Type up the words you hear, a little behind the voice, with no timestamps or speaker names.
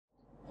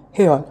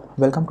Hey all,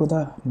 welcome to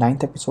the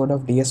ninth episode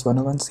of DS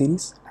 101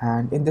 series,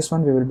 and in this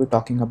one we will be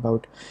talking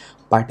about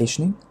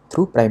partitioning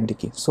through primary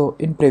key. So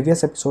in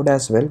previous episode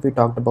as well we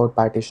talked about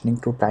partitioning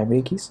through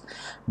primary keys,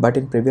 but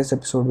in previous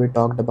episode we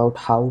talked about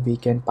how we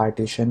can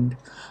partition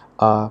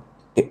uh,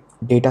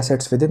 data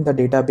sets within the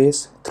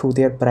database through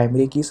their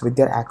primary keys with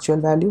their actual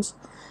values,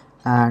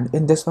 and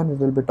in this one we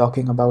will be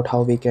talking about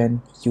how we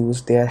can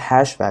use their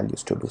hash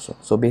values to do so.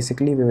 So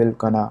basically we will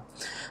gonna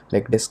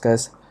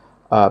discuss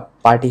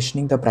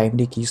partitioning the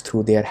primary keys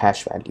through their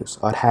hash values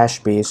or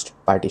hash based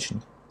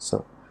partitioning.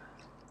 So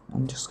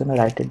I'm just gonna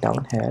write it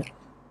down here.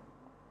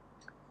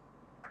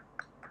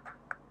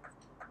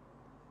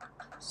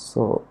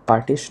 So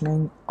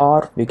partitioning,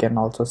 or we can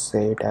also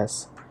say it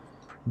as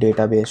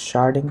database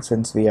sharding,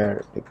 since we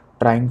are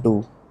trying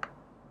to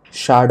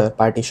shard or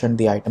partition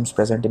the items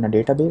present in a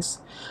database.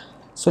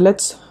 So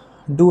let's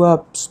do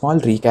a small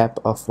recap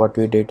of what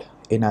we did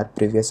in our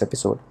previous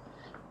episode.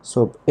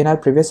 So in our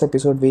previous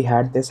episode we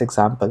had this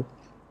example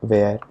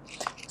where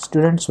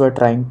students were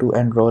trying to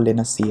enroll in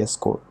a CS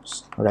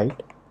course,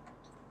 right?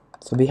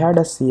 So we had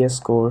a CS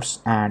course,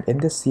 and in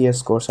this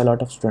CS course a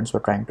lot of students were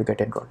trying to get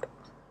enrolled.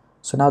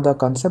 So now the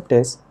concept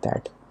is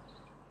that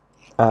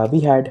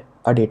we had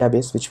a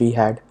database which we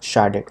had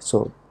sharded.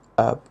 So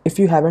if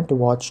you haven't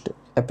watched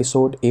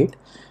episode 8,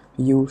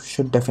 you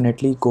should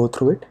definitely go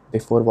through it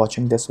before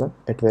watching this one.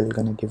 It will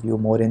gonna give you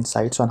more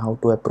insights on how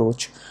to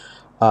approach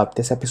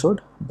this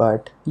episode.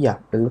 But yeah,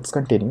 let's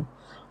continue.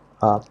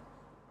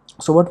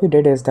 So what we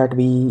did is that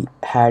we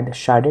had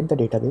sharded the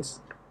database,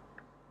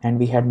 and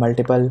we had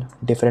multiple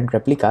different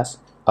replicas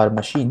or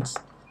machines,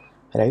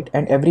 right?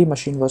 And every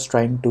machine was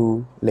trying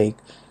to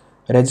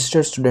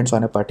register students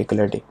on a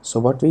particular day. So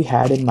what we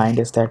had in mind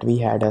is that we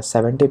had a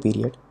 7-day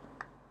period,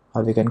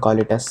 or we can call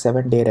it a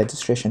 7-day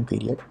registration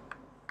period,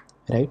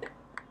 right?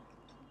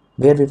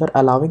 Where we were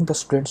allowing the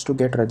students to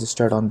get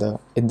registered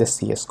in this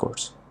CS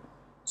course.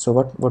 So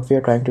what we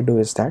are trying to do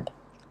is that,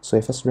 so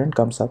if a student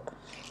comes up,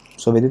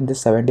 so within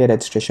this 7-day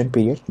registration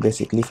period,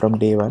 basically from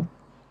day 1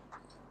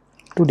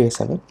 to day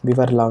 7, we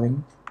were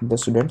allowing the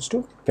students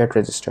to get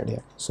registered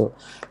here. So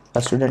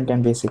a student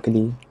can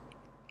basically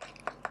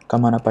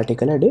come on a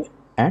particular day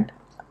and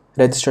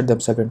register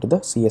themselves into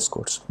the CS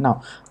course.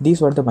 Now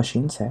these were the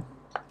machines here,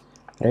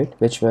 right,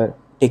 which were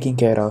taking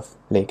care of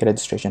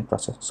registration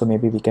process. So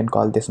maybe we can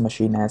call this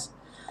machine as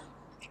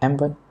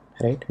M1,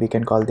 right? We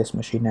can call this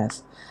machine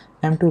as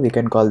M2, we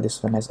can call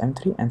this one as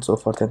M3, and so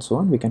forth and so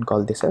on. We can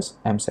call this as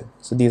M7.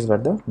 So these were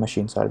the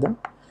machines, or the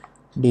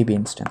DB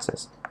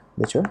instances,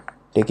 which were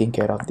taking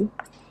care of the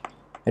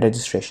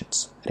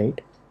registrations, right?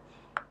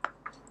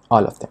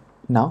 All of them.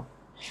 Now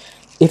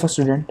if a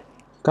student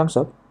comes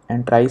up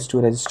and tries to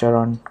register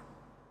on,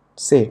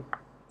 say,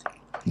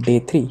 day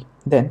 3,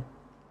 then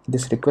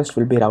this request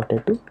will be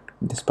routed to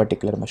this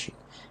particular machine,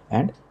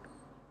 and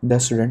the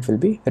student will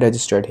be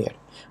registered here.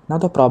 Now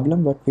the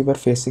problem what we were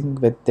facing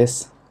with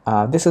this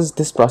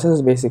process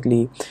is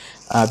basically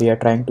we are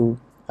trying to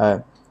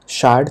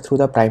shard through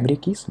the primary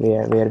keys,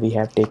 where we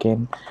have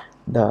taken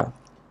the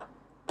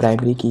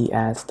primary key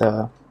as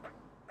the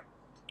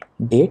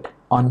date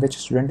on which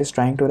student is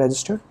trying to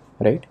register,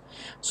 right?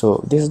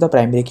 So this is the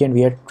primary key, and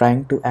we are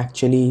trying to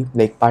actually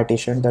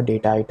partition the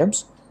data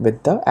items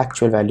with the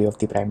actual value of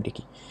the primary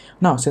key.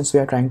 Now since we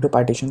are trying to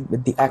partition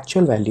with the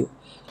actual value,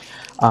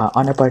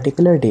 on a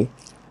particular day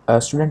a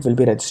student will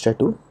be registered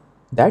to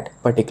that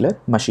particular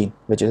machine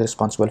which is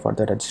responsible for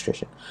the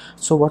registration.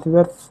 So what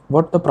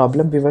the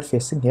problem we were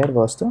facing here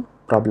was the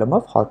problem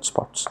of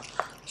hotspots.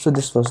 So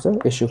this was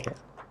the issue here,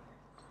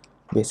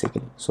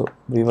 basically. So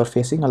we were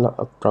facing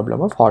a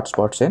problem of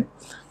hotspots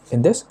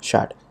in this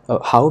shard.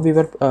 How we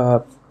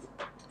were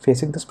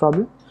facing this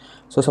problem?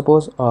 So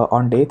suppose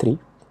on day 3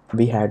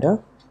 we had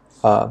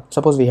a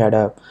suppose we had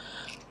a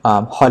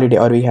holiday,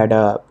 or we had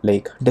a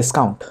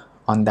discount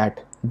on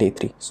that day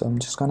 3. So I'm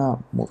just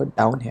gonna move it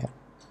down here.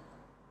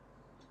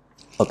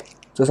 Okay,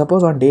 so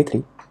suppose on day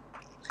 3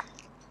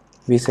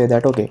 we say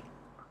that, okay,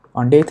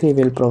 on day 3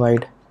 we'll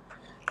provide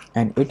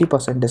an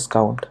 80%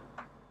 discount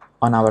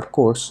on our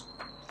course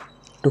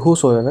to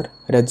whosoever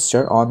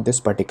register on this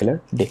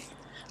particular day.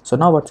 So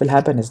now what will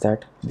happen is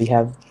that we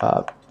have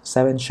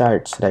 7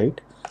 shards,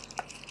 right?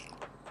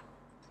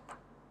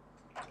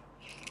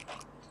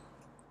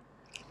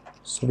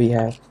 So we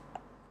have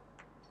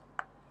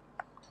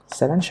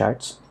 7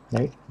 shards,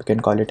 right? We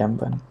can call it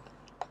M1,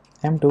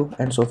 M2,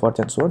 and so forth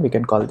and so on. We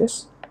can call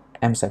this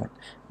M7.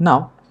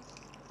 Now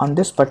on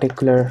this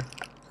particular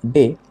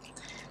day,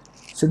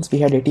 since we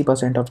had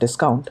 80% of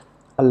discount,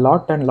 a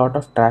lot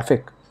of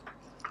traffic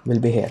will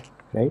be here,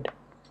 right?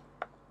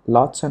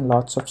 Lots and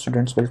lots of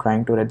students will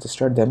trying to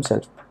register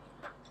themselves,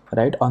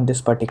 right, on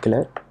this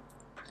particular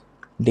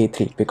day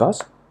 3,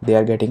 because they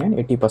are getting an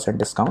 80%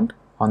 discount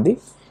on the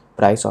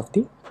price of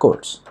the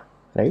course,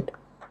 right?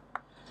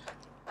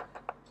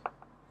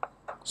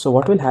 So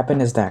what will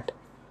happen is that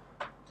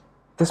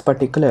this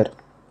particular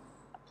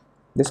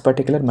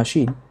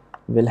machine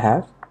will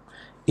have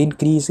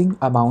increasing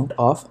amount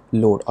of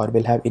load, or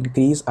will have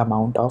increased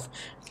amount of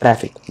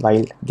traffic,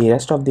 while the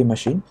rest of the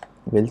machine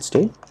will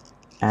stay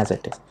as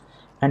it is.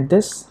 And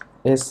this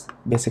is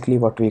basically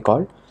what we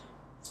call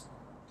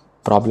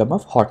problem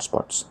of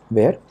hotspots,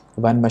 where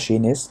one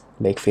machine is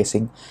like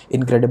facing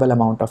incredible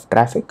amount of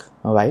traffic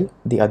while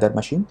the other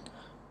machine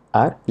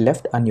are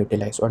left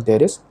unutilized, or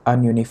there is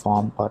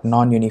ununiform or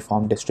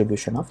non-uniform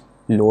distribution of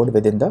load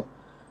within the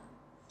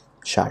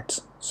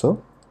shards.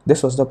 So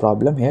this was the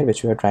problem here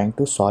which we are trying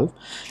to solve,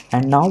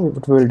 and now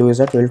what we will do is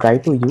that we will try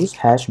to use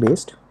hash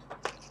based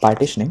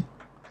partitioning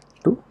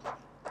to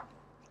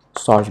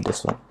solve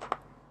this one.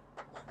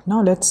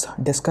 Now let's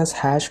discuss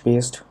hash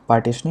based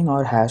partitioning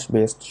or hash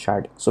based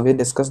sharding. So we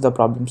discussed the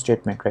problem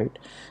statement, right?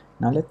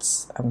 Now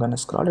I'm gonna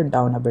scroll it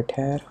down a bit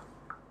here.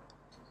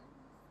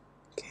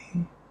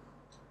 Okay,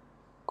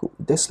 cool,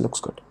 this looks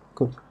good.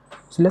 Cool.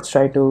 So let's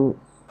try to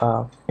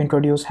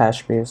introduce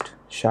hash based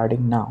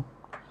sharding now.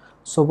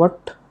 So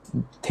what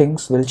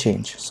things will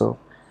change? So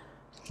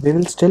we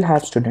will still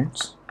have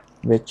students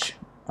which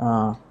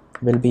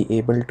will be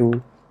able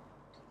to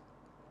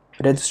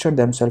register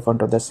themselves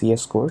onto the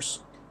CS course,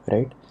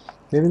 right?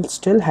 We will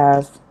still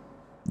have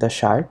the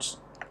shards,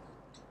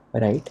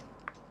 right?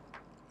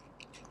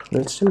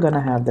 We're still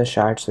gonna have the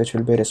shards which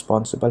will be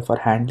responsible for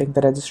handling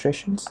the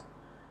registrations.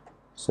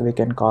 So we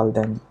can call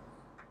them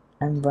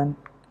M1,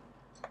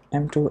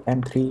 M2,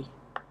 M3,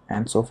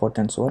 and so forth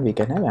and so on. We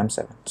can have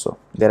M7. So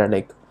there are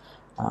like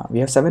we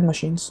have 7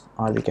 machines,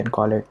 or we can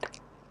call it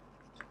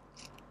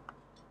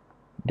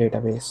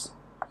database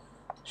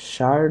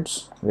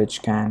shards,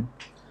 which can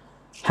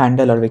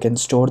handle, or we can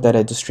store the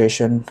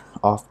registration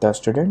of the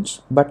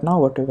students. But now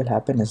what will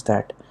happen is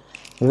that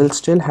we will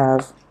still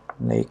have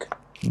like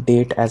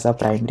date as a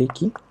primary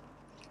key,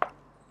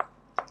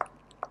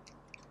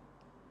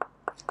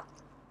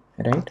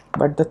 right?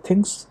 But the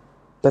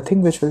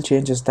thing which will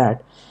change is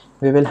that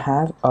we will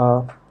have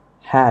a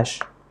hash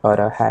or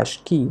a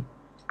hash key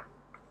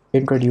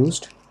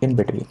introduced in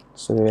between.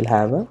 So we will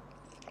have a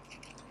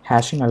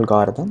hashing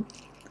algorithm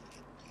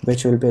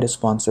which will be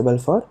responsible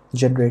for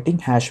generating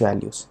hash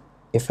values.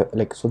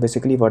 So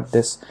basically what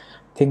this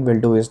thing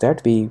will do is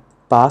that we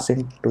pass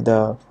into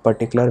the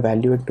particular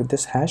value into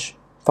this hash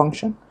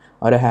function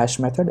or a hash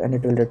method, and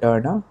it will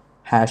return a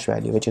hash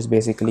value which is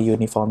basically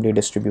uniformly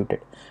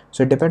distributed.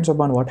 So it depends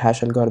upon what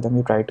hash algorithm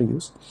you try to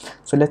use.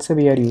 So let's say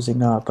we are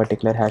using a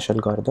particular hash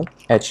algorithm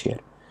H here.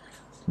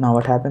 Now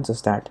what happens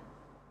is that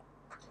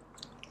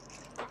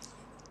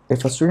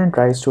if a student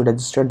tries to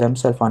register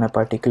themselves on a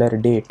particular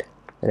date,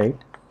 right,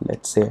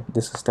 let's say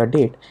this is the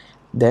date,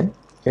 then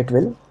it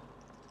will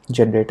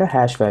generate a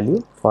hash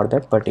value for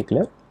that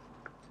particular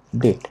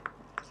date,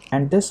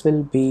 and this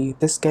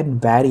can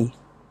vary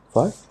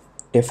for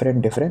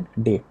different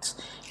dates,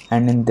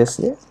 and in this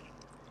way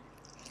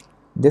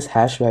this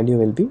hash value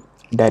will be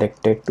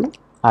directed to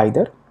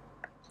either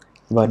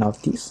one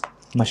of these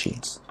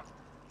machines.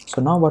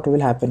 So now what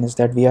will happen is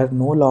that we are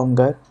no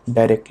longer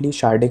directly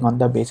sharding on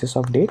the basis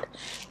of date.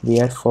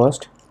 We are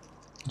first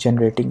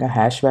generating a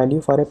hash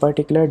value for a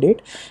particular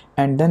date,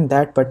 and then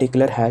that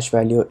particular hash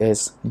value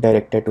is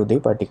directed to the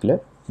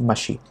particular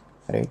machine,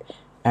 right?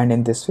 And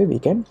in this way we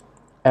can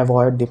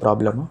avoid the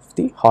problem of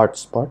the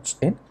hotspots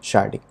in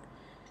sharding.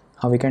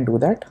 How we can do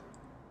that?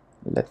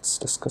 Let's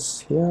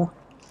discuss here.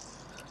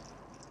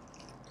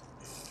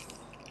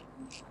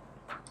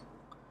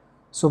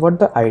 So what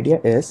the idea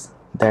is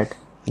that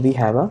we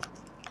have a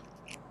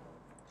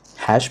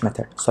hash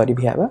method,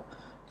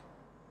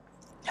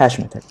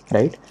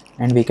 right?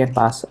 And we can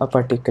pass a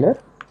particular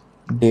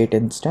date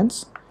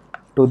instance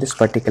to this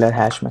particular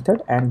hash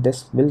method, and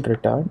this will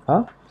return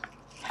a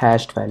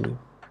hashed value,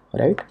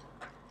 right?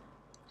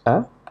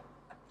 A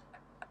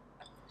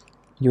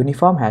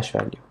uniform hash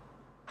value,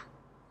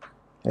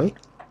 right?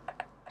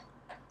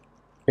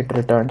 It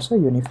returns a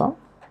uniform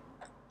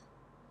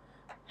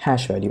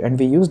hash value, and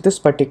we use this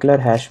particular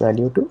hash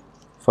value to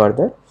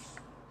further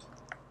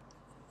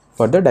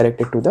direct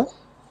it to the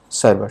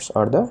servers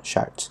or the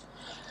shards.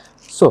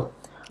 So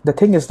the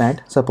thing is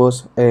that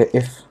suppose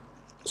if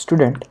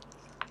student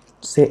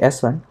say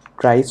S1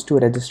 tries to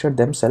register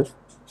themselves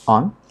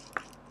on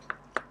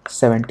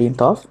 17th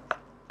of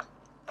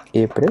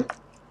April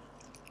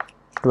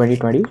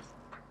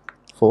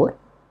 2024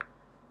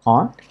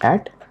 on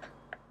at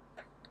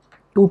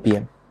 2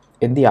 p.m.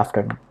 in the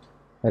afternoon,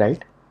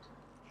 right?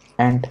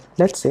 And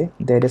let's say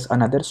there is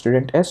another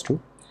student S2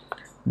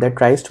 that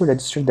tries to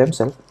register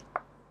themselves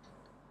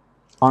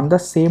on the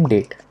same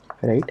date,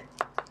 right,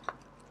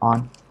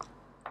 on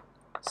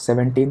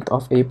 17th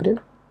of April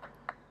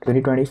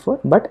 2024,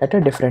 but at a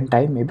different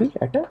time, maybe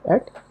at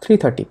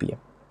 3:30 p.m.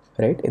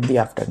 right, in the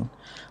afternoon.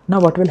 Now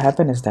what will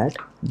happen is that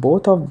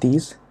both of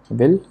these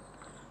will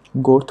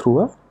go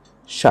through a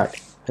shard,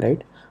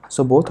 right?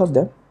 So both of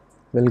them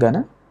will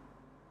gonna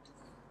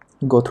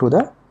go through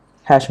the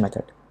hash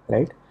method,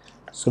 right?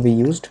 So we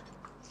used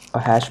a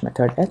hash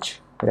method H,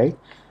 right?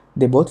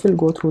 They both will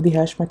go through the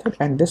hash method,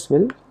 and this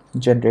will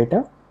generate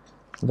a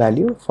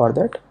value for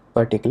that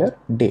particular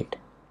date,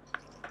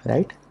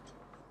 right?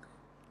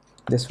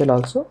 This will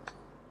also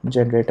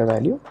generate a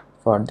value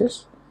for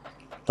this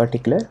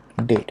particular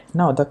date.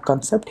 Now the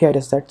concept here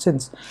is that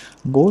since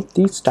both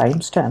these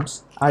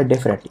timestamps are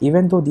different,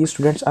 even though these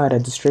students are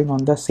registering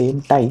on the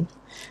same time,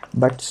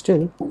 but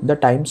still the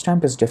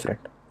timestamp is different,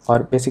 or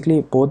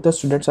basically both the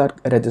students are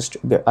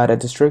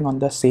registering on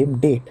the same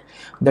date,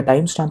 the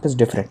timestamp is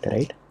different,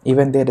 right?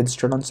 Even they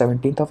registered on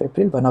 17th of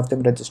April, one of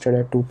them registered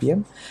at 2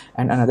 p.m.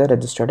 and another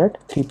registered at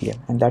 3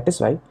 p.m. and that is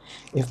why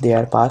if they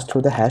are passed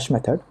through the hash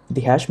method,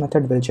 the hash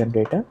method will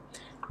generate a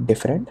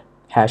different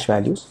hash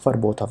values for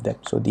both of them.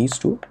 So these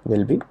two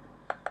will be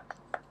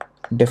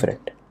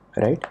different,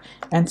 right?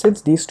 And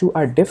since these two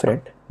are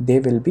different, they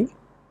will be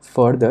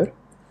further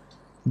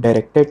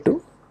directed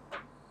to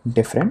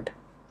different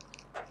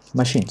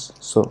machines.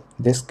 So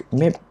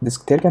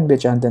there can be a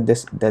chance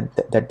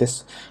that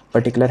this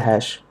particular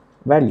hash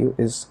value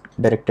is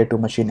directed to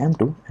machine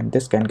M2 and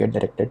this can get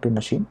directed to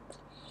machine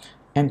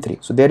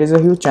M3. So there is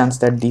a huge chance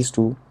that these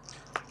two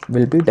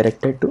will be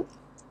directed to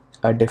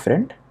a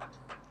different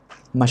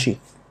machine,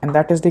 and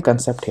that is the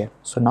concept here.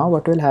 So now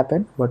what will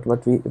happen,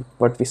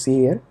 what we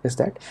see here is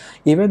that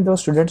even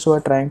those students who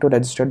are trying to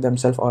register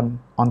themselves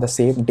on the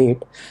same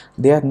date,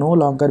 they are no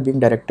longer being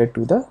directed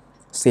to the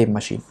same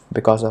machine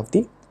because of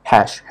the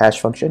hash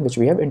function which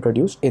we have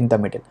introduced in the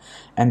middle,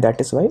 and that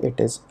is why it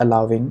is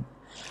allowing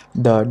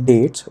the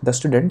dates, the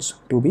students,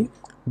 to be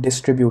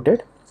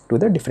distributed to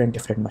the different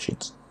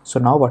machines. So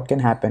now what can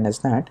happen is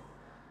that,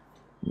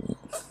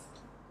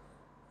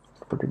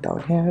 put it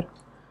down here.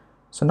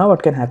 So now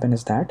what can happen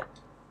is that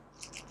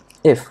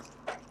if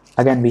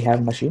again we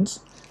have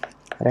machines,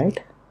 right?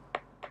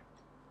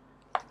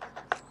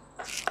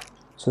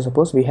 So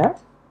suppose we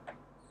have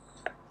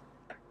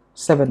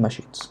 7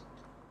 machines,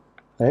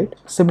 right?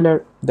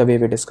 Similar the way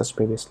we discussed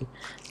previously.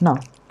 Now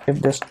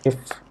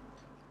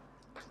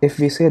if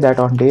we say that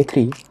on day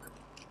 3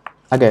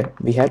 again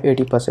we have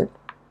 80%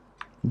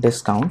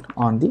 discount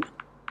on the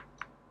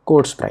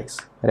course price,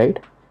 right?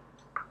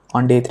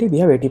 On day 3 we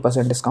have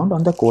 80% discount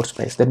on the course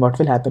price. Then what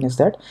will happen is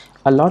that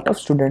a lot of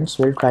students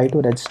will try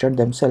to register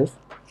themselves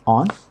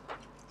on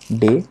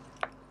day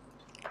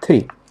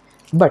 3,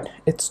 but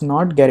it's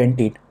not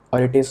guaranteed,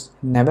 or it is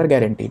never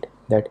guaranteed,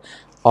 that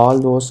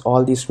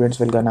all these students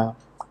will gonna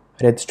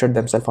register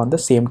themselves on the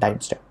same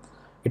timestamp.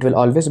 It will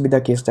always be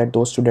the case that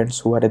those students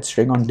who are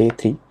registering on day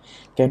 3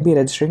 can be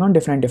registering on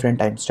different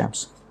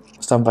timestamps.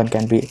 Someone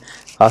can be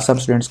some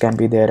students can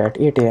be there at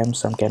 8 a.m,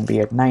 some can be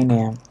at 9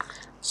 a.m,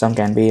 some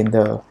can be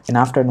in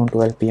afternoon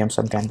 12 p.m,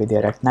 some can be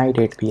there at night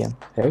 8 p.m,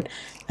 right?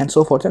 And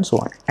so forth and so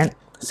on. And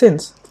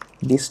since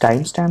these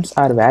timestamps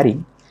are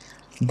varying,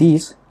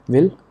 these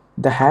will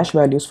the hash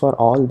values for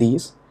all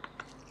these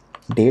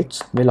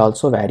dates will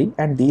also vary,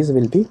 and these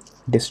will be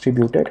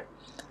distributed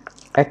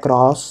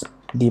across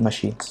the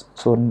machines.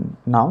 So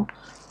now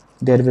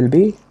there will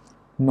be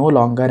no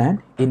longer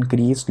an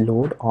increased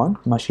load on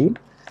machine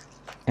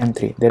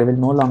M3. There will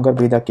no longer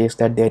be the case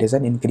that there is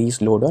an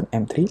increased load on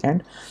M3,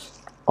 and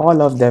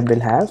all of them will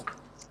have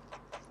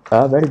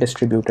a well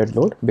distributed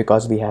load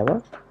because we have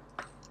a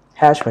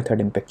hash method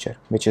in picture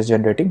which is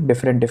generating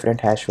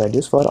different hash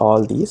values for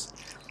all these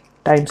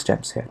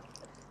timestamps here.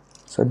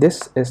 So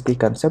this is the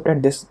concept,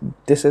 and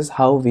this is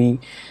how we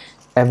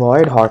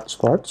avoid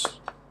hotspots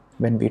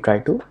when we try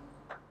to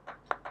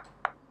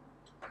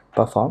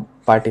perform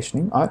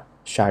partitioning or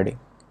sharding,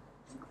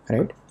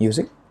 right,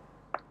 using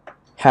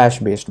hash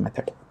based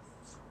method.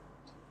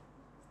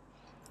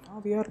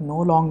 Now we are no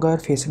longer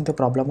facing the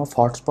problem of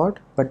hotspot,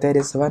 but there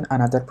is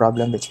another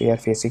problem which we are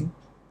facing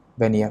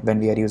when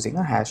we are using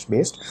a hash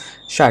based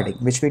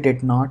sharding, which we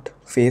did not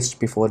face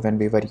before when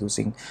we were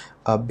using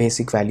a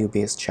basic value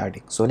based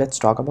sharding. So let's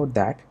talk about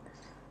that.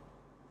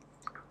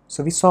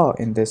 So we saw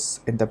in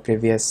the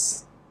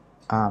previous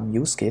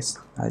use case,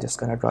 I'm just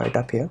gonna draw it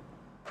up here.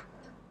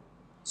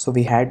 So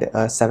we had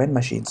 7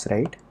 machines,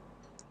 right?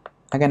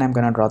 Again, I'm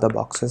gonna draw the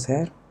boxes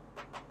here.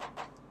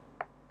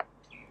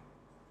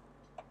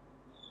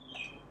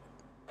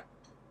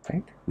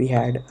 Right? We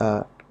had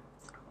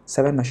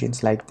 7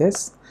 machines like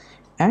this,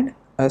 and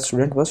a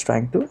student was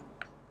trying to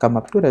come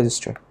up to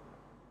register.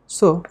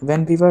 So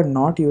when we were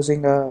not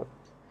using a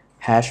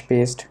hash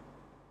based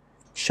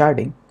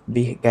sharding,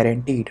 we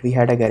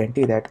had a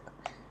guarantee that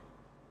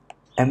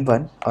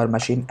M1 or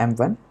machine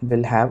M1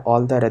 will have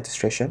all the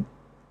registration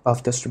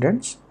of the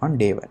students on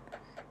day 1.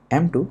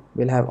 M2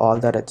 will have all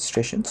the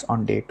registrations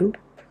on day 2.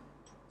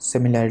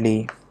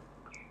 Similarly,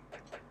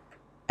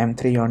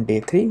 M3 on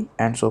day 3,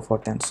 and so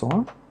forth and so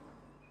on.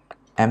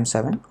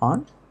 M7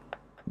 on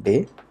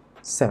day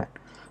 7.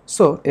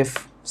 So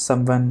if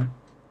someone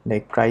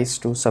like tries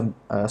to some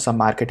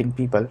marketing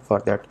people for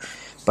that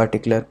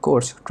particular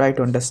course try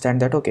to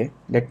understand that, okay,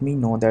 let me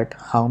know that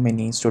how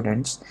many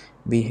students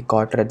we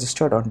got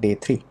registered on day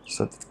 3.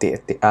 So they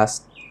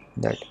ask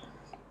that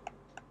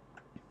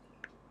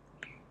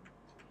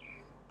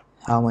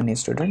how many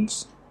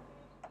students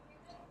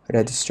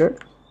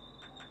registered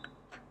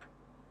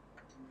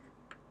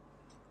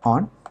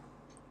on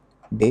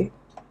day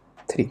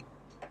 3.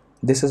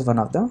 This is one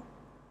of the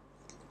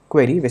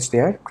query which they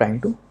are trying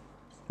to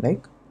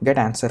like get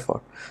answer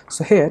for.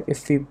 So here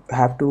if we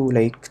have to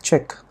like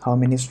check how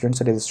many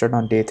students are registered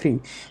on day 3,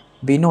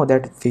 we know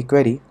that if we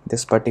query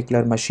this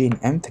particular machine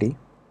M3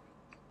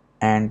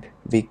 and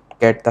we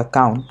get the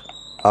count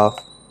of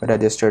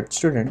registered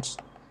students,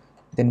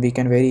 then we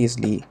can very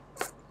easily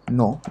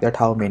know that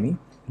how many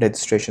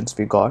registrations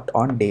we got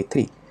on day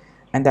 3.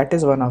 And that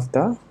is one of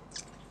the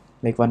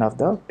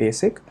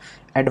basic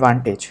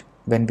advantage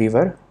when we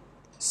were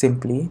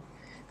simply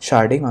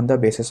sharding on the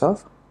basis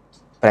of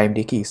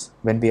primary keys,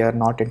 when we are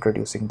not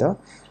introducing the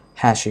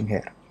hashing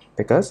here.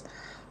 Because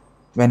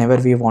whenever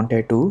we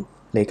wanted to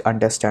like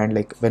understand,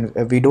 like when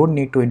we don't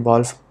need to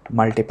involve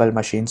multiple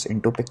machines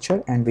into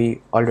picture, and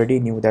we already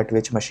knew that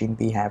which machine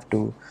we have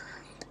to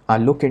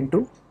look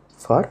into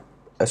for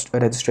a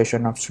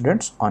registration of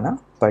students on a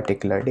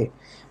particular day.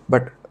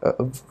 But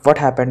what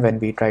happened when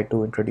we try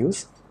to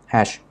introduce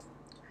hash?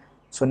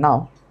 So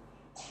now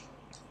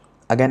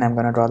again I'm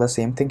gonna draw the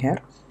same thing here.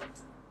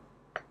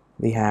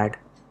 We had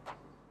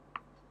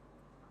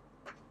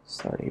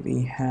so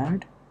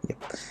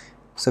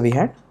we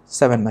had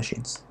 7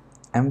 machines: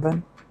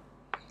 M1,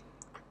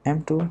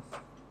 M2,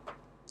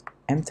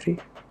 M3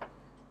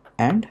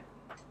 and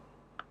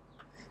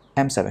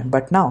M7.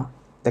 But now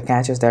the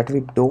catch is that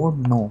we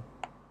don't know,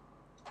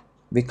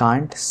 we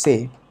can't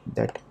say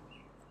that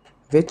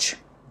which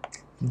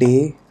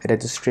day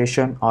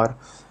registration or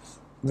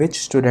which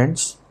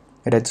students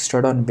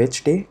registered on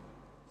which day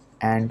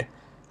and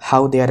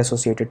how they are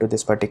associated to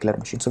this particular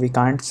machine. So we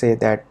can't say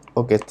that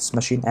okay, this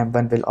machine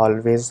M1 will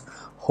always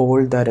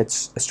hold the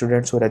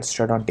students who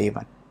registered on day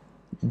 1.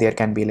 There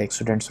can be like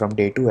students from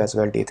day 2 as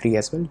well, day 3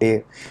 as well,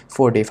 day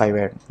 4, day 5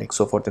 and like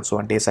so forth and so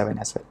on, day 7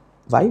 as well.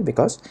 Why?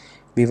 Because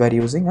we were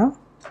using a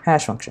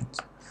hash functions.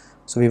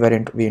 So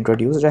we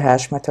introduced a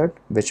hash method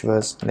which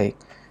was like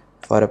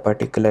for a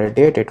particular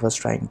date it was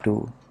trying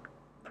to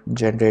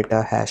generate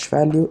a hash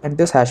value, and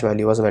this hash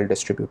value was well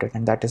distributed,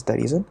 and that is the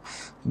reason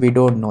we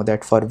don't know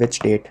that for which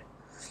date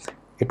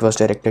it was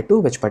directed to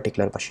which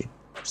particular machine.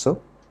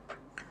 So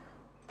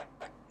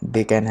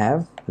they can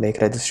have like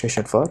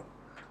registration for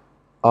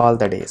all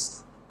the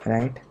days,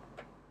 right?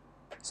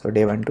 So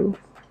day 1 to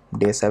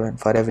day 7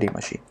 for every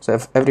machine. So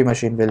if every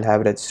machine will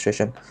have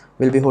registration,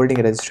 will be holding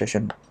a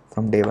registration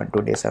from day 1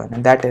 to day 7,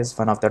 and that is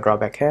one of the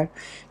drawback here.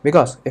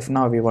 Because if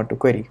now we want to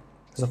query,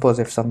 suppose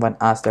if someone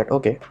asks that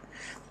okay,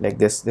 like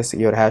this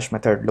your hash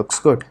method looks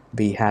good,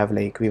 we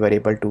were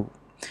able to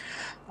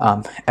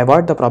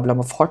avoid the problem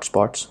of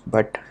hotspots,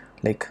 but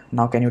like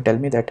now can you tell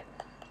me that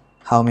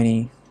how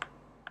many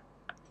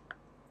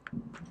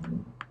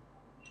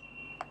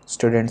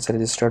students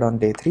registered on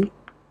day 3?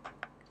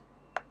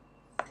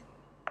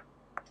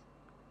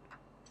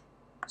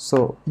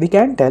 So we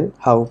can tell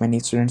how many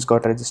students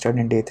got registered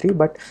in day 3,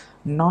 but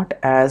not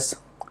as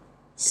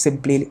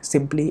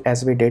simply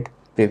as we did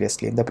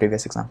previously in the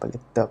previous example.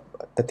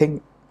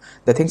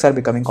 The things are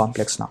becoming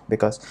complex now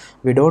because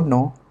we don't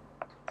know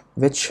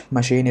which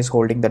machine is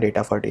holding the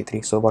data for day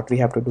 3. So what we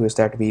have to do is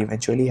that we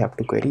eventually have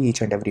to query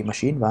each and every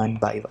machine one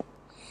by one.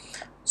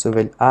 So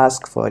we'll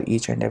ask for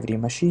each and every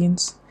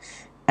machines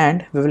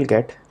and we will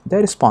get the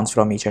response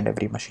from each and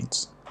every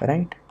machines,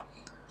 right?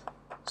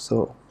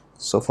 So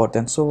forth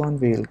and so on,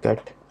 we will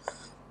get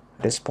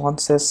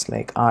responses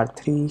like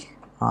R3,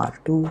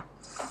 R2,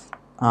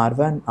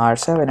 R1,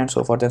 R7 and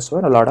so forth and so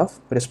on, a lot of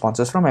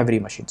responses from every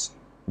machines,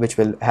 which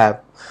will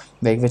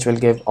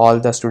give all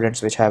the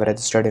students which have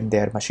registered in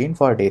their machine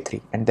for day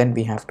 3, and then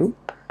we have to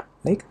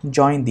like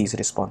join these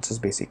responses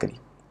basically.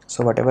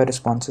 So whatever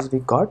responses we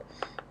got,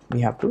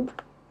 we have to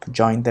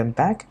join them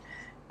back,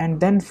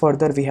 and then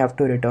further we have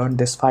to return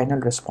this final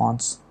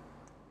response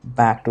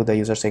back to the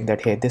user saying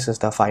that hey, this is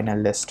the final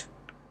list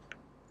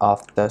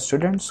of the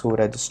students who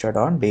registered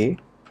on day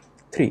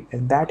 3.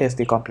 And that is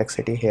the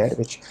complexity here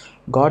which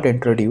got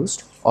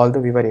introduced.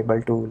 Although we were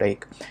able to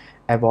like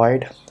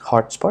avoid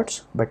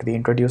hotspots, but we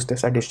introduced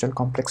this additional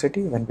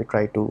complexity when we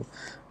try to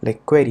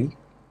like query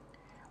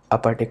a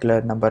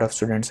particular number of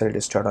students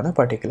registered on a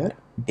particular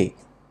day.